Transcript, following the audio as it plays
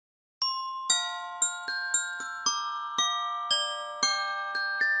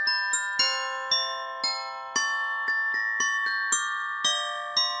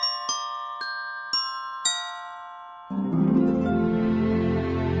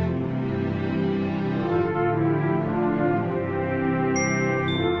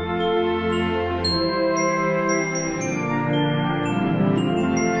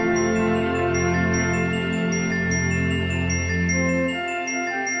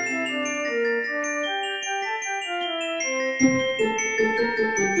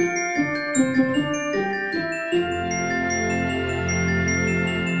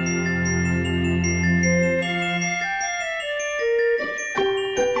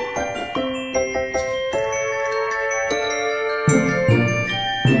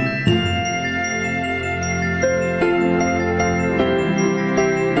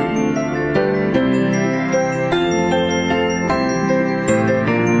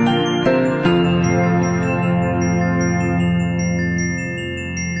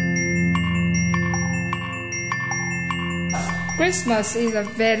Christmas is a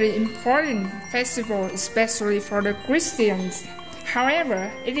very important festival, especially for the Christians.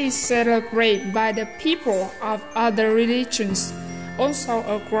 However, it is celebrated by the people of other religions also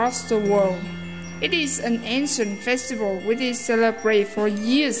across the world. It is an ancient festival which is celebrated for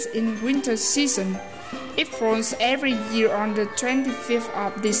years in winter season. It falls every year on the 25th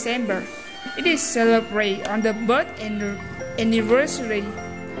of December. It is celebrated on the birth anniversary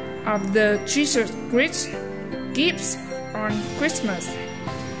of the Jesus Christ. Gifts on Christmas.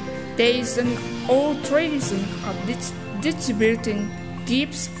 There is an old tradition of distributing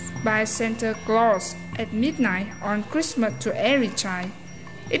gifts by Santa Claus at midnight on Christmas to every child.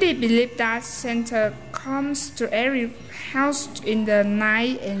 It is believed that Santa comes to every house in the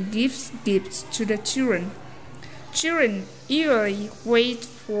night and gives gifts to the children. Children eagerly wait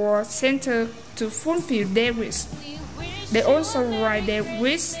for Santa to fulfill their wish. They also write their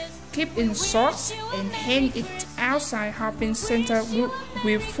wish, keep in socks, and hang it outside, hoping Santa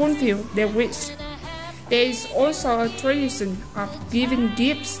will fulfill their wish. There is also a tradition of giving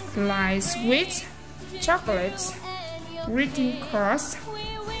gifts like sweets, chocolates, greeting cards,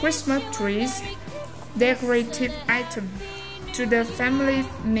 Christmas trees, decorative items to the family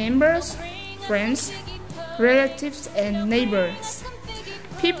members, friends, relatives, and neighbors.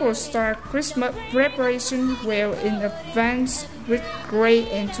 People start Christmas preparation well in advance with great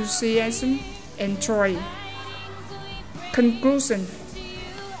enthusiasm and joy. Conclusion: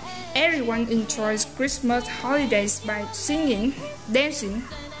 everyone enjoys Christmas holidays by singing, dancing,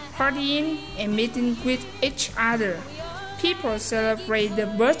 partying, and meeting with each other. People celebrate the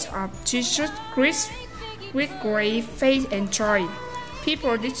birth of Jesus Christ with great faith and joy.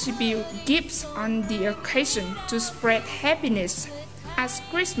 People distribute gifts on the occasion to spread happiness, as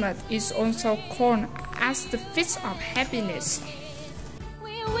Christmas is also called as the Feast of Happiness.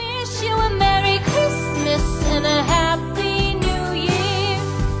 We wish you a Merry Christmas and a